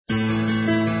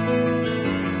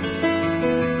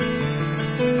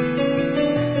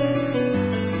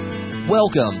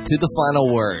Welcome to The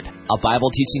Final Word, a Bible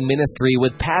teaching ministry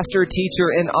with pastor,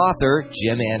 teacher, and author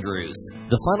Jim Andrews.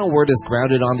 The Final Word is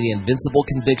grounded on the invincible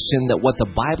conviction that what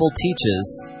the Bible teaches,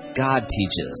 God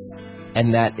teaches. And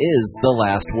that is the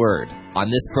last word. On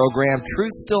this program,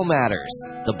 truth still matters.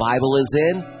 The Bible is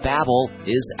in, Babel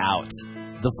is out.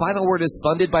 The Final Word is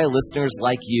funded by listeners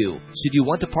like you. Should you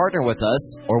want to partner with us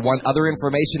or want other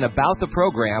information about the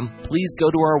program, please go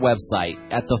to our website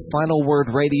at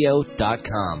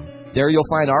thefinalwordradio.com. There you'll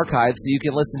find archives so you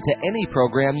can listen to any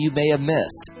program you may have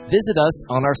missed. Visit us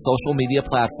on our social media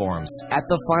platforms at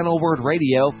The Final Word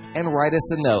Radio and write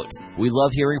us a note. We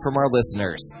love hearing from our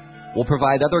listeners. We'll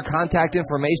provide other contact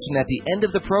information at the end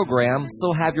of the program,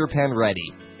 so have your pen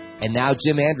ready. And now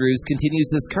Jim Andrews continues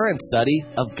his current study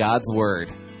of God's Word.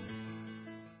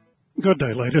 Good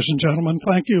day, ladies and gentlemen.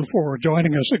 Thank you for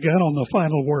joining us again on The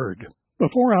Final Word.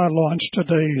 Before I launch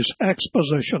today's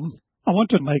exposition, I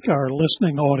want to make our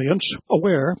listening audience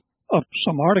aware of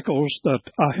some articles that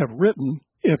I have written.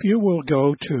 If you will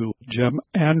go to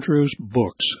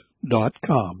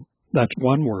jimandrewsbooks.com, that's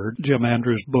one word,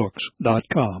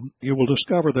 jimandrewsbooks.com, you will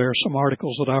discover there are some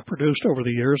articles that I've produced over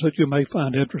the years that you may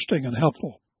find interesting and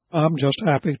helpful. I'm just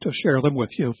happy to share them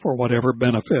with you for whatever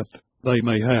benefit they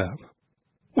may have.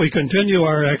 We continue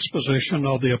our exposition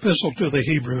of the Epistle to the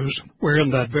Hebrews. We're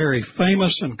in that very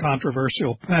famous and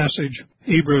controversial passage,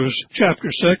 Hebrews chapter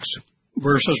 6,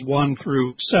 verses 1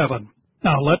 through 7.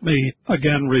 Now, let me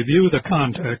again review the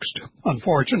context.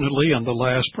 Unfortunately, in the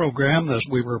last program, as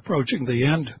we were approaching the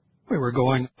end, we were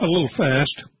going a little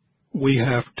fast. We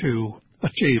have to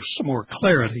achieve some more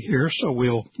clarity here, so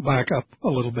we'll back up a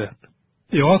little bit.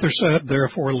 The author said,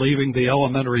 therefore, leaving the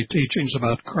elementary teachings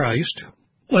about Christ,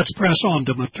 let's press on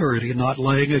to maturity, not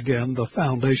laying again the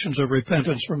foundations of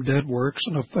repentance from dead works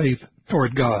and of faith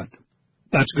toward God.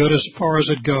 That's good as far as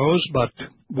it goes, but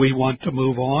we want to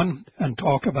move on and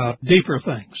talk about deeper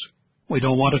things. We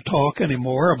don't want to talk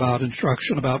anymore about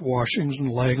instruction about washings and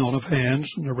laying on of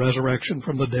hands and the resurrection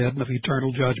from the dead and of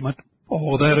eternal judgment.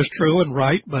 All that is true and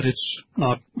right, but it's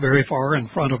not very far in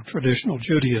front of traditional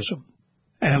Judaism.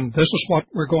 And this is what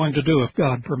we're going to do if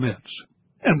God permits.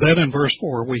 And then in verse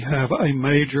 4, we have a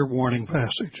major warning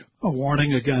passage, a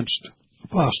warning against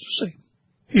apostasy.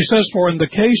 He says, for in the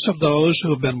case of those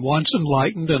who have been once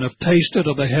enlightened and have tasted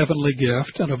of the heavenly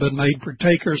gift and have been made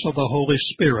partakers of the Holy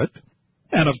Spirit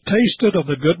and have tasted of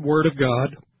the good word of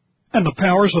God and the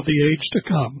powers of the age to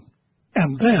come,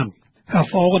 and then have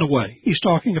fallen away. He's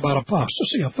talking about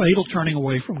apostasy, a fatal turning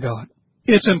away from God.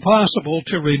 It's impossible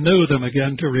to renew them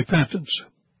again to repentance,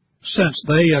 since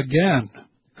they again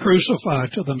crucify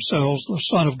to themselves the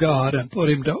Son of God and put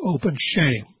him to open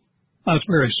shame. That's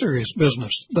very serious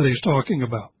business that he's talking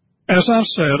about. As I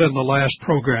said in the last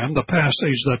program, the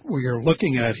passage that we are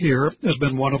looking at here has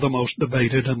been one of the most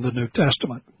debated in the New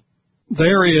Testament.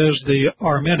 There is the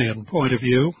Arminian point of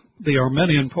view. The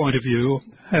Arminian point of view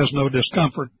has no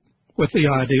discomfort with the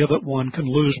idea that one can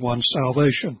lose one's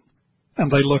salvation. And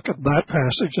they look at that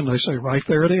passage and they say, right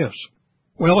there it is.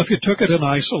 Well, if you took it in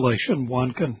isolation,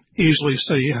 one can easily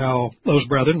see how those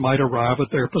brethren might arrive at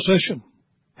their position.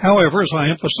 However, as I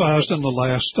emphasized in the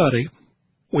last study,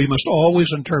 we must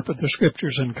always interpret the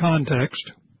Scriptures in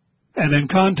context, and in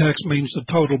context means the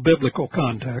total biblical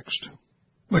context,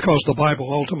 because the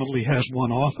Bible ultimately has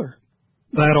one author.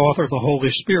 That author, the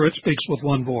Holy Spirit, speaks with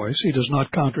one voice. He does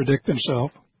not contradict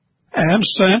himself. And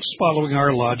since, following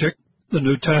our logic, the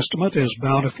New Testament is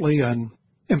bountifully and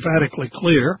emphatically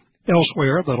clear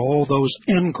elsewhere that all those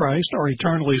in Christ are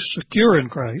eternally secure in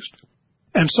Christ,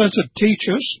 and since it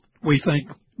teaches, we think,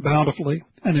 bountifully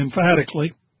and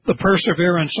emphatically, the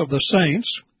perseverance of the saints,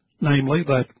 namely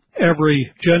that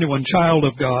every genuine child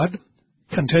of God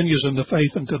continues in the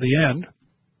faith unto the end,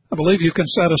 I believe you can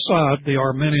set aside the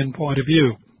Arminian point of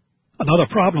view. Another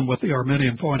problem with the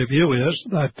Arminian point of view is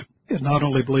that it not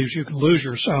only believes you can lose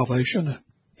your salvation,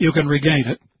 you can regain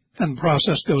it, and the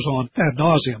process goes on ad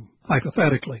nauseum,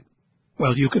 hypothetically.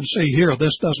 Well, you can see here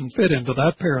this doesn't fit into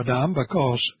that paradigm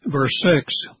because verse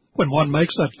 6, when one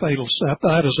makes that fatal step,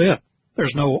 that is it.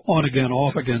 There's no on-again,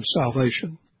 off-again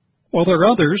salvation. Well, there are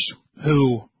others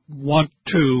who want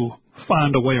to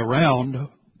find a way around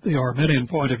the Arminian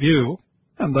point of view,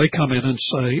 and they come in and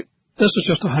say, this is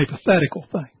just a hypothetical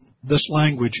thing. This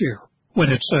language here, when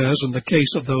it says, in the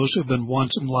case of those who've been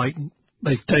once enlightened,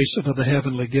 they've tasted of the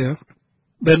heavenly gift,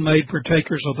 been made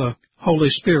partakers of the Holy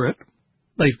Spirit,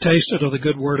 they've tasted of the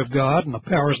good word of God and the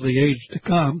powers of the age to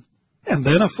come, and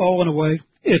then have fallen away,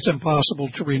 it's impossible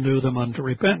to renew them unto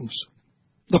repentance.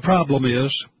 The problem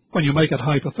is, when you make it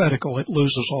hypothetical, it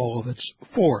loses all of its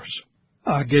force.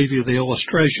 I gave you the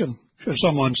illustration Should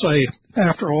someone say,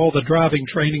 after all the driving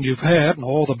training you've had and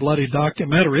all the bloody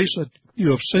documentaries that you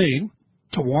have seen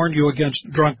to warn you against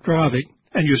drunk driving,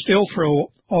 and you still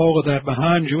throw all of that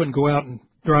behind you and go out and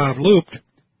drive looped,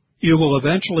 you will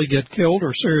eventually get killed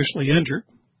or seriously injured.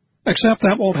 Except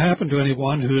that won't happen to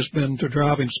anyone who's been to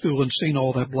driving school and seen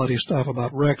all that bloody stuff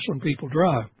about wrecks when people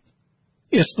drive.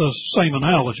 It's the same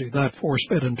analogy. That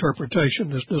force-fit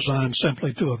interpretation is designed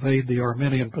simply to evade the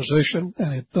Arminian position,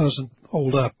 and it doesn't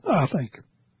hold up, I think.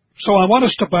 So I want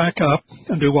us to back up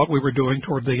and do what we were doing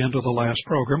toward the end of the last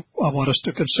program. I want us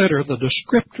to consider the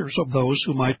descriptors of those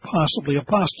who might possibly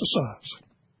apostatize.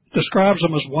 It describes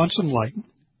them as once enlightened.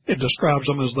 It describes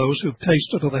them as those who've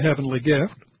tasted of the heavenly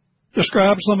gift.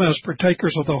 Describes them as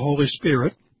partakers of the Holy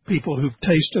Spirit, people who've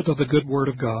tasted of the good Word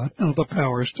of God and of the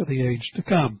powers to the age to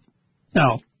come.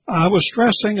 Now, I was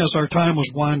stressing as our time was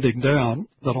winding down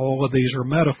that all of these are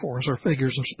metaphors or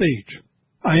figures of speech.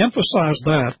 I emphasize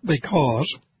that because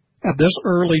at this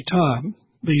early time,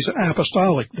 these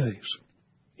apostolic days,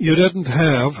 you didn't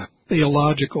have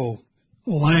theological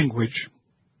language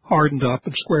hardened up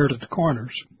and squared at the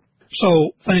corners.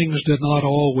 So things did not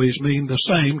always mean the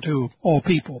same to all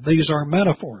people. These are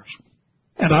metaphors.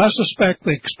 And I suspect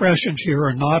the expressions here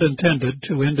are not intended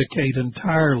to indicate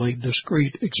entirely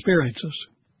discrete experiences.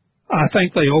 I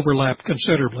think they overlap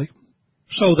considerably,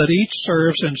 so that each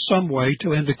serves in some way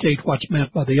to indicate what's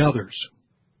meant by the others.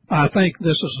 I think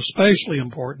this is especially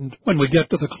important when we get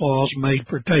to the clause, made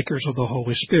partakers of the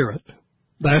Holy Spirit.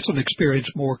 That's an experience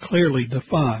more clearly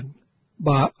defined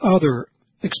by other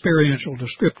experiential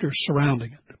descriptors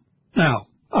surrounding it. Now,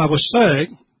 I was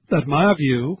saying that my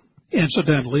view,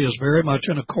 incidentally, is very much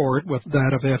in accord with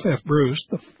that of F.F. Bruce,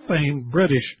 the famed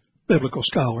British biblical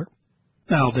scholar,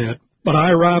 now dead. But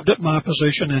I arrived at my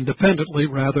position independently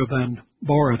rather than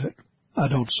borrowed it. I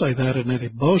don't say that in any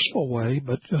boastful way,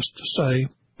 but just to say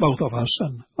both of us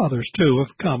and others too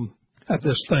have come at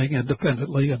this thing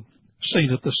independently and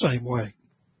seen it the same way.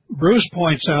 Bruce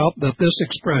points out that this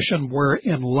expression, where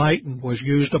enlightened, was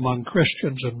used among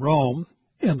Christians in Rome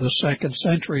in the 2nd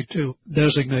century to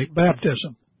designate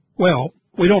baptism. Well,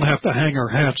 we don't have to hang our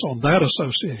hats on that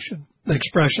association. The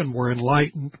expression, were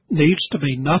enlightened, needs to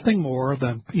be nothing more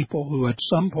than people who at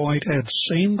some point had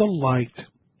seen the light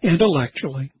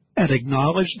intellectually and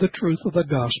acknowledged the truth of the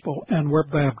gospel and were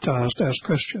baptized as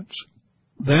Christians.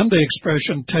 Then the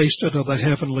expression, tasted of the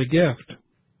heavenly gift.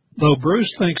 Though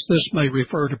Bruce thinks this may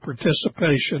refer to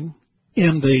participation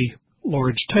in the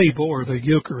Lord's table or the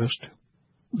Eucharist,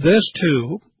 this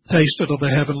too, tasted of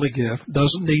the heavenly gift,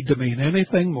 doesn't need to mean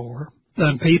anything more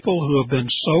than people who have been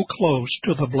so close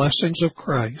to the blessings of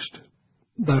Christ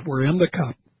that were in the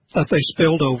cup that they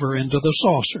spilled over into the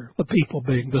saucer, the people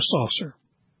being the saucer.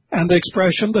 And the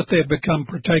expression that they've become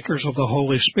partakers of the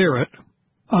Holy Spirit,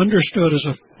 understood as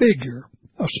a figure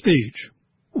of speech.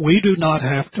 We do not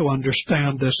have to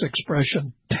understand this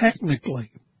expression technically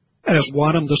as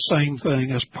one and the same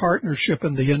thing as partnership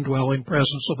in the indwelling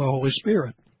presence of the Holy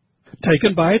Spirit.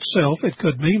 Taken by itself, it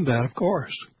could mean that, of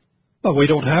course. But we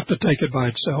don't have to take it by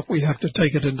itself. We have to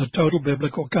take it in the total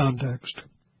biblical context.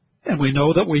 And we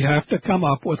know that we have to come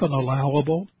up with an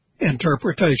allowable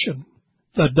interpretation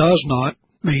that does not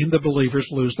mean the believers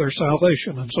lose their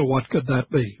salvation. And so what could that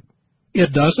be?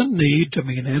 It doesn't need to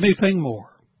mean anything more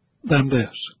than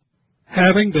this.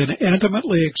 Having been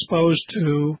intimately exposed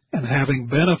to and having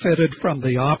benefited from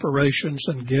the operations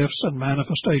and gifts and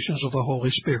manifestations of the Holy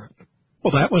Spirit.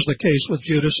 Well, that was the case with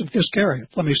Judas and Iscariot.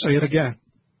 Let me say it again,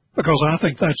 because I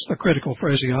think that's the critical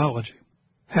phraseology.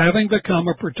 Having become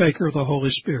a partaker of the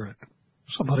Holy Spirit.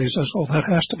 Somebody says, oh, that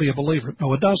has to be a believer.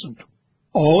 No, it doesn't.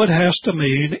 All it has to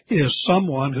mean is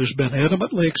someone who's been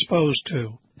intimately exposed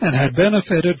to and had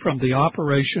benefited from the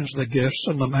operations, the gifts,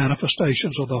 and the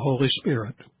manifestations of the Holy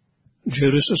Spirit.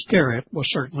 Judas Iscariot was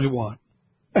certainly one.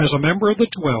 As a member of the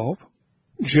 12,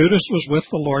 Judas was with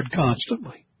the Lord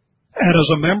constantly. And as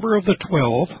a member of the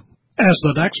 12, as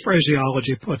the next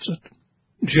phraseology puts it,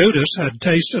 Judas had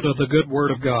tasted of the good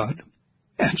Word of God,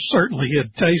 and certainly he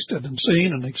had tasted and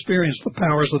seen and experienced the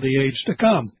powers of the age to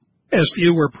come, as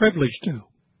few were privileged to.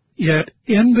 Yet,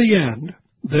 in the end,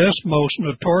 this most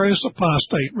notorious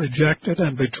apostate rejected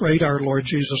and betrayed our Lord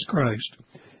Jesus Christ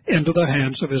into the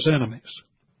hands of his enemies.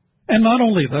 And not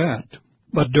only that,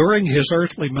 but during his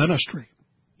earthly ministry,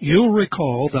 you'll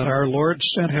recall that our Lord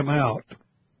sent him out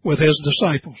with his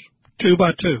disciples, 2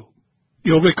 by 2.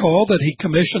 You'll recall that he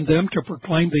commissioned them to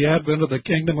proclaim the advent of the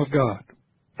kingdom of God.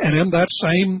 And in that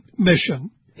same mission,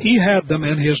 he had them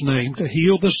in his name to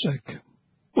heal the sick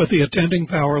with the attending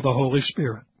power of the Holy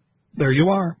Spirit. There you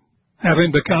are,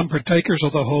 having become partakers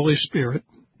of the Holy Spirit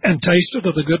and tasted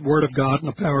of the good Word of God and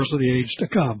the powers of the age to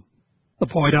come. The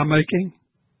point I'm making?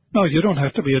 No, you don't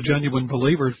have to be a genuine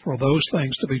believer for those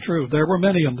things to be true. There were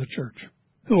many in the church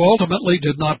who ultimately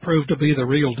did not prove to be the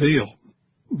real deal,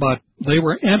 but they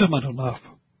were intimate enough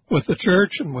with the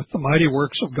church and with the mighty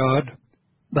works of God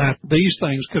that these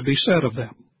things could be said of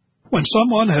them. When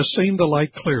someone has seen the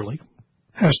light clearly,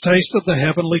 has tasted the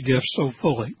heavenly gifts so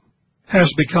fully,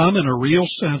 has become in a real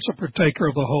sense a partaker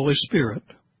of the Holy Spirit,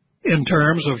 in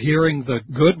terms of hearing the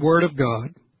good Word of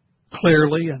God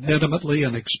clearly and intimately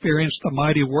and experienced the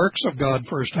mighty works of God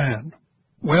firsthand,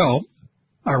 well,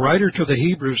 our writer to the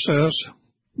Hebrews says,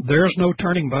 there's no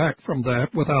turning back from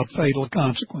that without fatal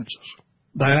consequences.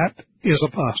 That is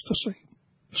apostasy.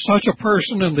 Such a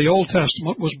person in the Old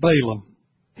Testament was Balaam.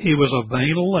 He was a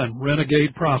venal and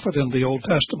renegade prophet in the Old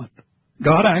Testament.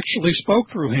 God actually spoke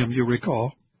through him, you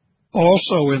recall.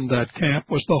 Also in that camp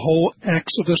was the whole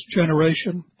Exodus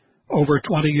generation, over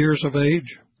 20 years of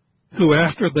age, who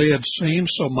after they had seen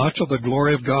so much of the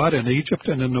glory of God in Egypt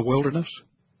and in the wilderness,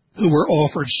 who were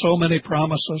offered so many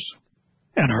promises,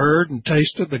 and heard and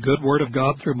tasted the good word of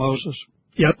God through Moses,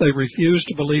 yet they refused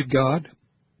to believe God,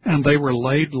 and they were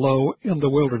laid low in the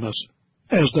wilderness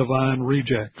as divine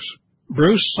rejects.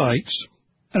 Bruce cites,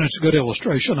 and it's a good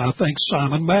illustration, I think,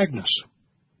 Simon Magnus,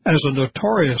 as a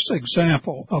notorious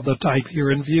example of the type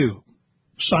here in view.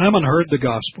 Simon heard the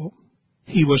gospel.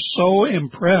 He was so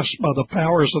impressed by the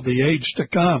powers of the age to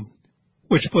come,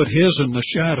 which put his in the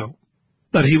shadow,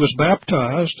 that he was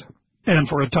baptized and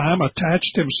for a time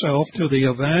attached himself to the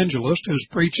evangelist whose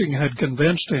preaching had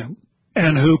convinced him,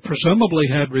 and who presumably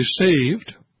had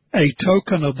received a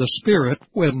token of the Spirit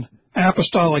when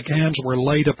apostolic hands were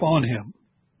laid upon him.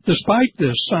 Despite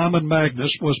this, Simon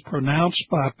Magnus was pronounced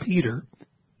by Peter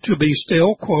to be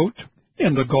still, quote,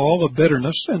 in the gall of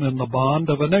bitterness and in the bond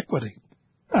of iniquity.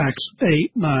 Acts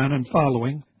 8, 9 and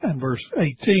following, and verse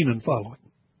 18 and following.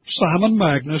 Simon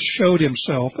Magnus showed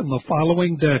himself in the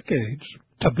following decades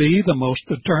to be the most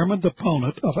determined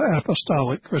opponent of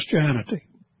apostolic Christianity.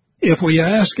 If we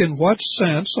ask in what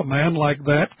sense a man like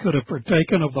that could have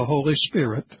partaken of the Holy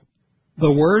Spirit,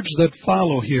 the words that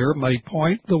follow here may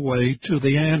point the way to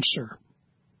the answer,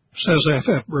 says F.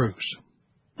 F. Bruce.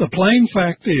 The plain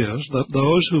fact is that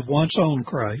those who've once owned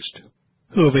Christ,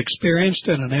 who have experienced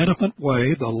in an intimate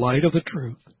way the light of the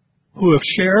truth, who have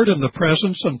shared in the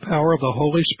presence and power of the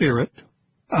Holy Spirit,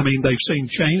 they've seen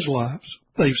changed lives,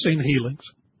 they've seen healings,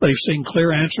 they've seen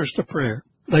clear answers to prayer,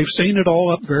 they've seen it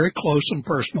all up very close and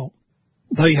personal.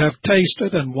 They have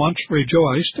tasted and once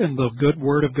rejoiced in the good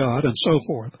Word of God and so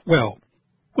forth. Well,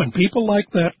 when people like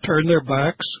that turn their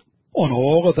backs on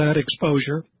all of that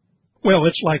exposure, well,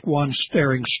 it's like one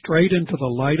staring straight into the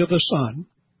light of the sun.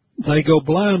 They go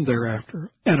blind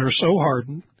thereafter and are so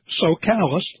hardened, so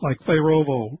callous, like Pharaoh of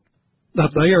old,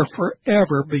 that they are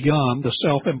forever beyond the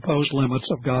self-imposed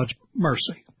limits of God's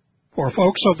mercy. For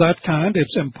folks of that kind,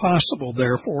 it's impossible,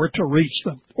 therefore, to reach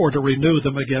them or to renew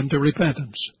them again to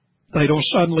repentance. They don't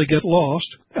suddenly get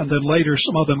lost, and then later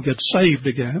some of them get saved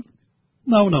again.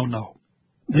 No, no, no.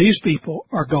 These people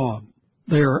are gone.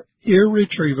 They are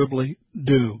irretrievably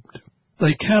doomed.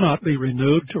 They cannot be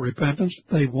renewed to repentance.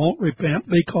 They won't repent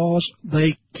because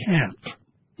they can't.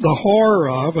 The horror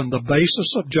of and the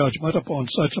basis of judgment upon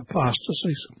such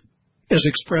apostasies is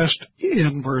expressed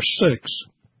in verse 6.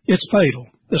 It's fatal,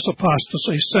 this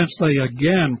apostasy, since they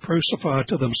again crucify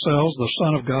to themselves the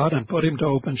Son of God and put him to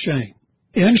open shame.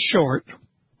 In short,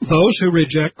 those who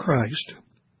reject Christ,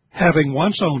 having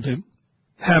once owned him,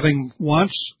 having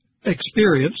once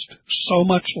experienced so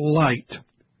much light,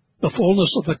 the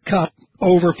fullness of the cup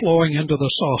overflowing into the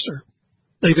saucer,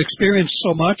 they've experienced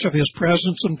so much of his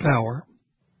presence and power,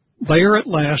 they are at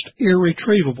last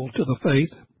irretrievable to the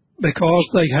faith because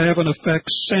they have in effect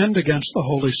sinned against the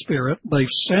Holy Spirit, they've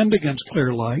sinned against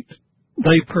clear light,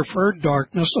 they preferred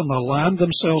darkness and aligned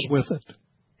themselves with it.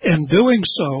 In doing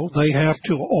so, they have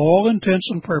to all intents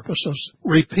and purposes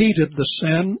repeated the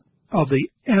sin of the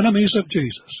enemies of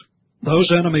Jesus.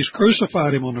 Those enemies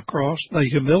crucified him on the cross. They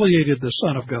humiliated the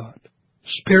Son of God.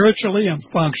 Spiritually and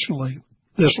functionally,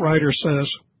 this writer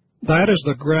says, that is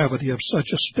the gravity of such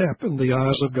a step in the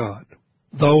eyes of God.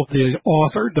 Though the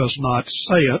author does not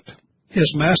say it,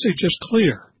 his message is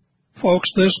clear. Folks,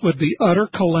 this would be utter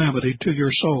calamity to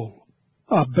your soul.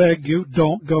 I beg you,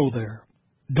 don't go there.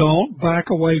 Don't back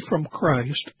away from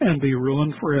Christ and be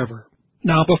ruined forever.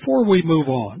 Now, before we move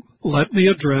on, let me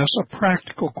address a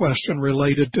practical question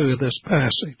related to this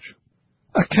passage.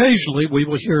 Occasionally, we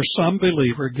will hear some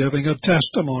believer giving a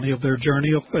testimony of their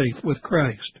journey of faith with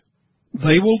Christ.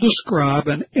 They will describe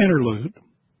an interlude,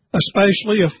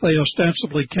 especially if they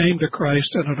ostensibly came to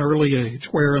Christ at an early age,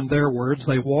 where, in their words,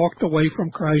 they walked away from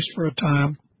Christ for a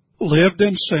time lived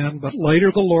in sin, but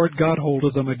later the Lord got hold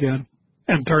of them again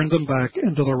and turned them back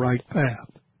into the right path.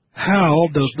 How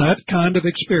does that kind of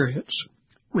experience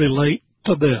relate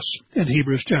to this in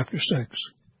Hebrews chapter 6?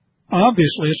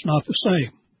 Obviously, it's not the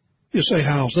same. You say,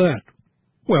 how's that?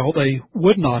 Well, they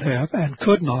would not have and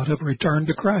could not have returned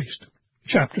to Christ.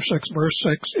 Chapter 6, verse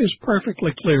 6 is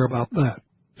perfectly clear about that.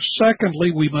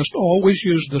 Secondly, we must always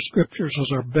use the Scriptures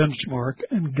as our benchmark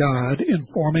and guide in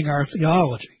forming our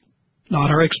theology,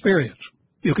 not our experience.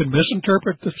 You can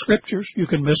misinterpret the Scriptures, you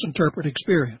can misinterpret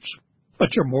experience,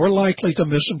 but you're more likely to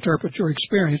misinterpret your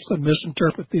experience than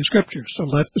misinterpret the Scriptures, so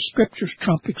let the Scriptures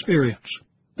trump experience.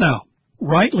 Now,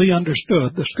 rightly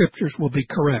understood, the Scriptures will be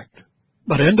correct,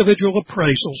 but individual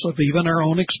appraisals of even our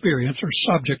own experience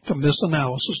are subject to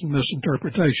misanalysis and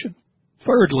misinterpretation.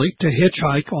 Thirdly, to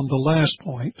hitchhike on the last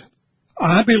point,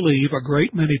 I believe a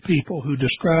great many people who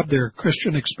describe their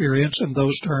Christian experience in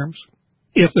those terms,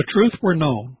 if the truth were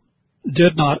known,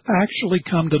 did not actually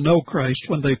come to know Christ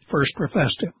when they first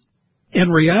professed Him. In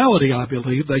reality, I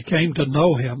believe they came to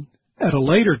know Him at a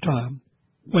later time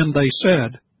when they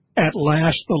said, "At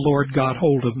last the Lord got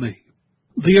hold of me."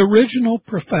 The original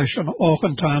profession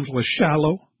oftentimes was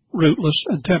shallow, rootless,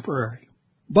 and temporary.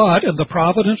 But in the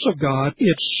providence of God,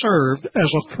 it served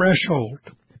as a threshold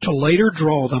to later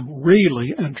draw them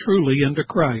really and truly into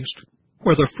Christ,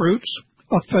 where the fruits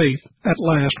of faith at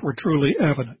last were truly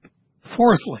evident.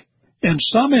 Fourthly, in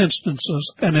some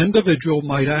instances, an individual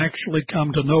might actually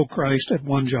come to know Christ at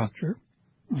one juncture,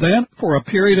 then for a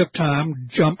period of time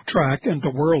jump track into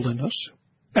worldliness,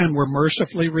 and were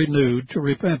mercifully renewed to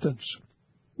repentance.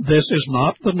 This is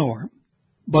not the norm,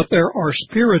 but there are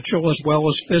spiritual as well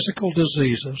as physical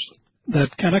diseases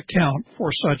that can account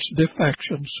for such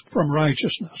defections from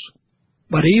righteousness.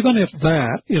 But even if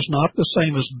that is not the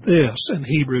same as this in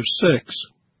Hebrews 6,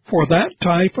 for that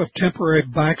type of temporary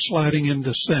backsliding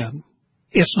into sin,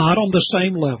 it's not on the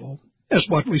same level as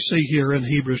what we see here in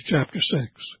Hebrews chapter 6.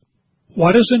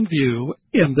 What is in view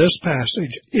in this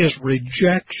passage is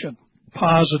rejection,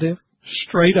 positive,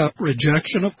 straight-up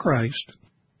rejection of Christ,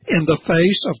 in the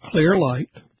face of clear light,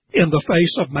 in the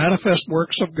face of manifest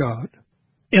works of God,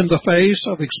 in the face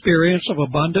of experience of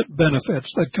abundant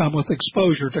benefits that come with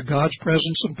exposure to God's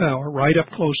presence and power right up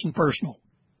close and personal.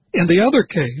 In the other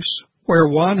case, where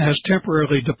one has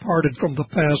temporarily departed from the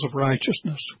paths of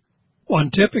righteousness, one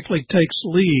typically takes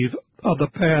leave of the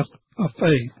path of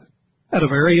faith at a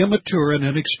very immature and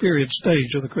inexperienced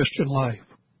stage of the Christian life.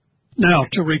 Now,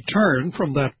 to return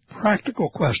from that practical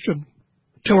question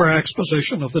to our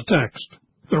exposition of the text.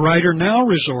 The writer now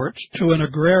resorts to an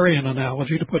agrarian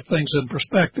analogy to put things in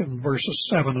perspective in verses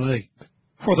 7 and 8.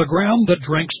 For the ground that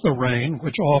drinks the rain,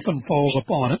 which often falls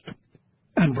upon it,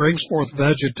 and brings forth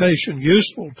vegetation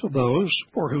useful to those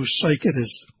for whose sake it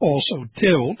is also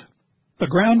tilled, the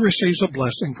ground receives a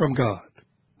blessing from God.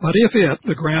 But if it,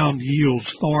 the ground,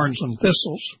 yields thorns and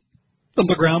thistles, then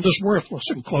the ground is worthless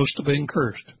and close to being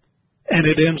cursed, and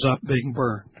it ends up being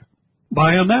burned.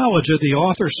 By analogy, the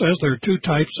author says there are two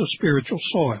types of spiritual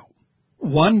soil.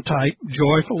 One type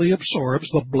joyfully absorbs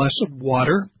the blessed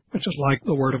water, which is like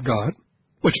the Word of God,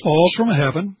 which falls from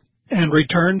heaven and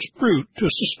returns fruit to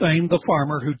sustain the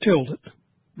farmer who tilled it.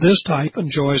 This type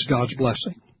enjoys God's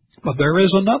blessing. But there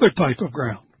is another type of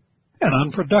ground, an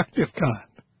unproductive kind.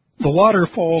 The water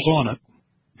falls on it.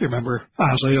 You remember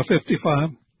Isaiah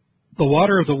 55? The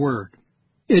water of the Word.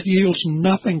 It yields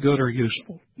nothing good or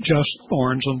useful, just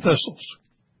thorns and thistles.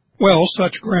 Well,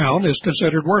 such ground is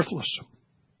considered worthless.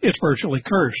 It's virtually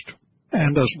cursed,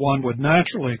 and as one would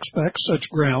naturally expect, such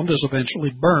ground is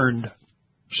eventually burned.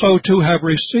 So to have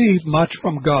received much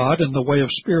from God in the way of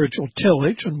spiritual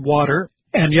tillage and water,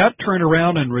 and yet turn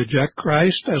around and reject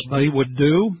Christ as they would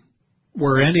do,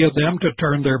 were any of them to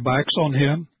turn their backs on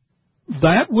Him,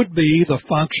 that would be the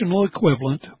functional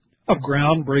equivalent of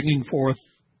ground bringing forth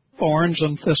thorns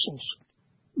and thistles.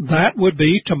 That would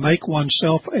be to make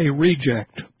oneself a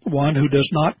reject, one who does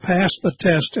not pass the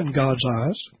test in God's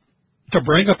eyes, to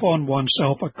bring upon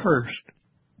oneself a curse,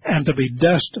 and to be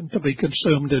destined to be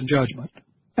consumed in judgment.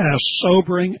 As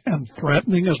sobering and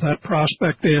threatening as that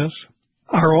prospect is,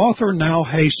 our author now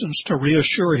hastens to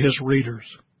reassure his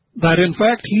readers that in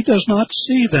fact he does not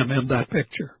see them in that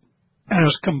picture,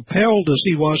 as compelled as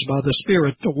he was by the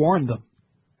Spirit to warn them,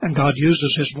 and God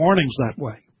uses his warnings that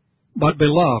way. But,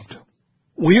 beloved,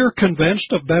 we are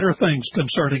convinced of better things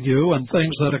concerning you and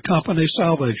things that accompany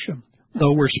salvation,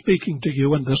 though we're speaking to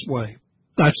you in this way.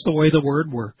 That's the way the Word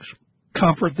works.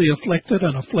 Comfort the afflicted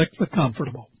and afflict the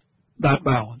comfortable. That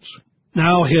balance.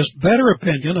 Now, his better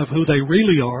opinion of who they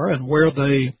really are and where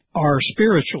they are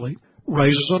spiritually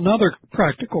raises another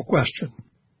practical question.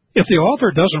 If the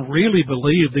author doesn't really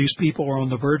believe these people are on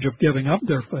the verge of giving up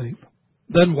their faith,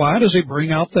 then why does he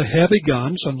bring out the heavy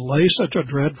guns and lay such a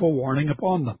dreadful warning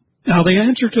upon them? Now, the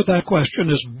answer to that question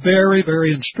is very,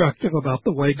 very instructive about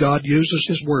the way God uses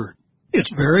His Word.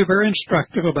 It's very, very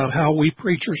instructive about how we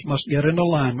preachers must get in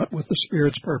alignment with the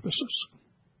Spirit's purposes.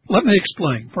 Let me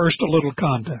explain. First, a little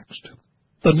context.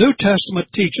 The New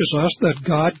Testament teaches us that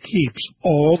God keeps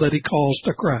all that He calls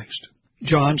to Christ.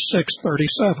 John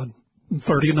 6:37 and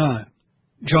 39.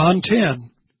 John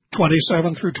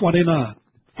 10:27 through 29.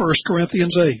 1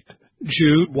 Corinthians 8.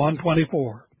 Jude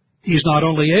 1:24. He's not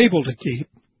only able to keep,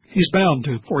 He's bound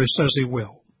to, for He says He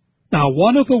will. Now,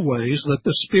 one of the ways that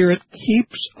the Spirit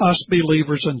keeps us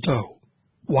believers in tow,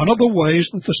 one of the ways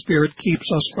that the Spirit keeps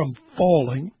us from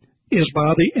falling is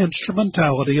by the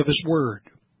instrumentality of His Word.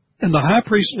 In the high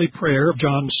priestly prayer of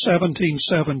John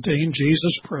 17:17,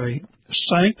 Jesus prayed,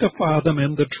 "Sanctify them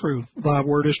in the truth. Thy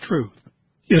word is truth."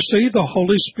 You see, the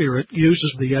Holy Spirit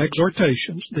uses the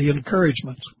exhortations, the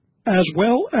encouragements, as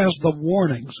well as the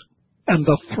warnings and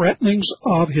the threatenings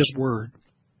of His Word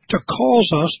to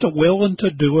cause us to will and to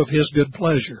do of His good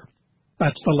pleasure.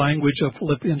 That's the language of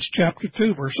Philippians chapter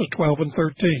 2, verses 12 and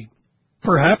 13.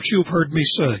 Perhaps you've heard me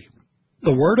say,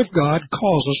 the Word of God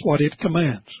causes what it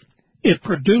commands. It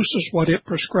produces what it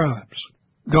prescribes.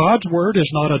 God's Word is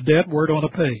not a dead word on a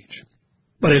page,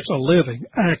 but it's a living,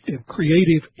 active,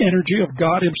 creative energy of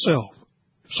God Himself.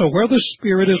 So where the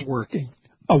Spirit is working,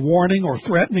 a warning or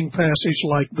threatening passage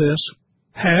like this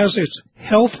has its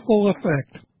healthful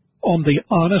effect on the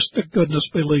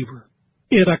honest-to-goodness believer.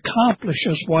 It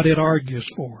accomplishes what it argues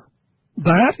for.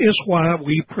 That is why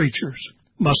we preachers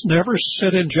must never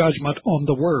sit in judgment on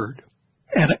the Word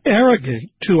and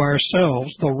arrogate to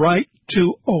ourselves the right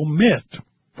to omit,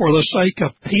 for the sake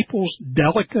of people's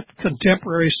delicate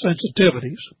contemporary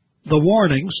sensitivities, the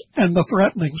warnings and the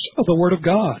threatenings of the Word of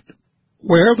God.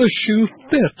 Where the shoe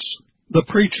fits, the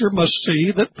preacher must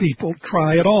see that people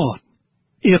try it on.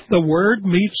 If the Word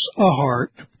meets a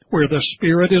heart where the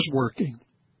Spirit is working,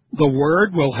 the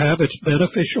Word will have its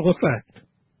beneficial effect.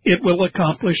 It will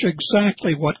accomplish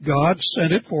exactly what God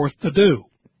sent it forth to do.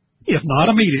 If not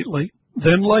immediately,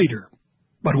 then later.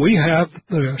 But we have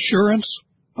the assurance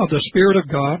of the Spirit of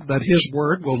God that His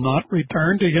Word will not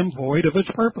return to Him void of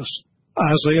its purpose.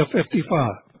 Isaiah 55.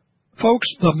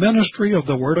 Folks, the ministry of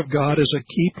the Word of God is a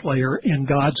key player in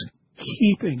God's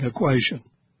keeping equation.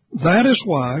 That is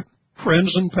why,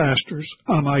 friends and pastors,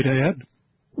 I might add,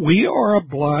 we are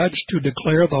obliged to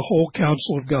declare the whole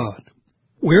counsel of God.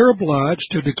 We're obliged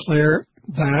to declare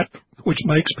that which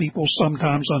makes people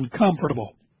sometimes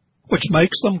uncomfortable, which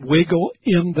makes them wiggle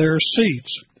in their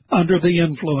seats under the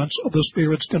influence of the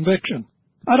Spirit's conviction.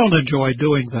 I don't enjoy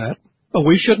doing that, but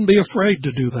we shouldn't be afraid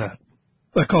to do that,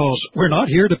 because we're not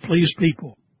here to please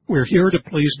people. We're here to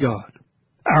please God.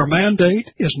 Our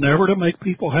mandate is never to make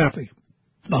people happy,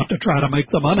 not to try to make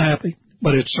them unhappy,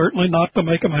 but it's certainly not to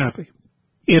make them happy.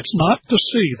 It's not to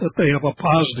see that they have a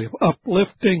positive,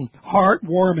 uplifting,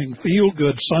 heartwarming,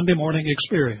 feel-good Sunday morning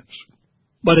experience,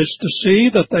 but it's to see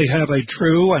that they have a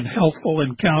true and healthful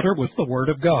encounter with the Word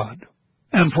of God.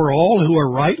 And for all who are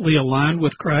rightly aligned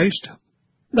with Christ,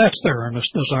 that's their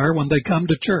earnest desire when they come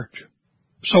to church.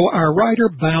 So our writer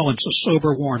balances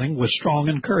sober warning with strong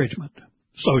encouragement.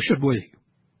 So should we.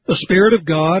 The Spirit of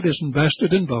God is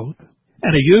invested in both,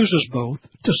 and He uses both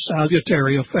to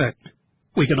salutary effect.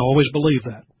 We can always believe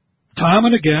that. Time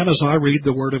and again, as I read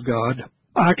the Word of God,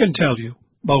 I can tell you,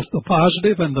 both the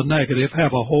positive and the negative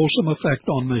have a wholesome effect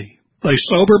on me. They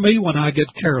sober me when I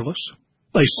get careless.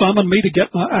 They summon me to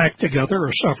get my act together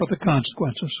or suffer the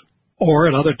consequences. Or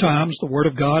at other times, the Word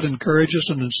of God encourages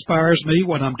and inspires me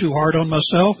when I'm too hard on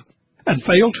myself and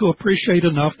fail to appreciate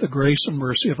enough the grace and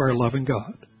mercy of our loving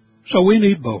God. So we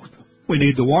need both. We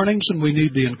need the warnings and we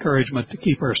need the encouragement to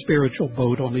keep our spiritual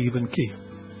boat on even keel.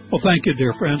 Well, thank you,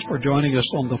 dear friends, for joining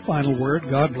us on The Final Word.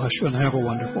 God bless you and have a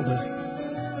wonderful day.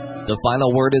 The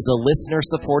Final Word is a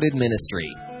listener-supported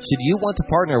ministry. Should you want to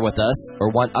partner with us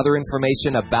or want other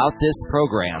information about this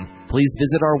program, please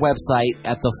visit our website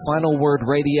at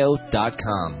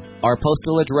thefinalwordradio.com. Our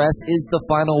postal address is The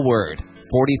Final Word,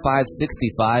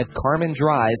 4565 Carmen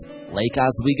Drive, Lake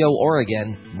Oswego,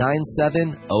 Oregon,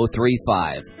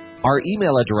 97035. Our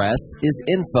email address is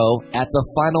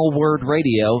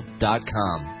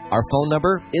info@thefinalwordradio.com. Our phone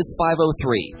number is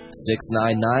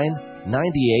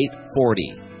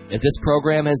 503-699-9840. If this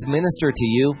program has ministered to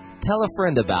you, tell a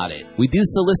friend about it. We do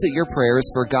solicit your prayers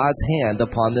for God's hand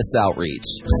upon this outreach.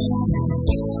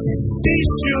 Be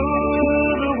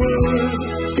sure the word.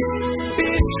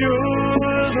 Be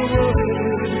sure the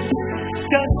word.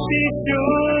 Just be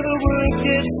sure the word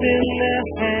gets in their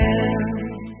hands.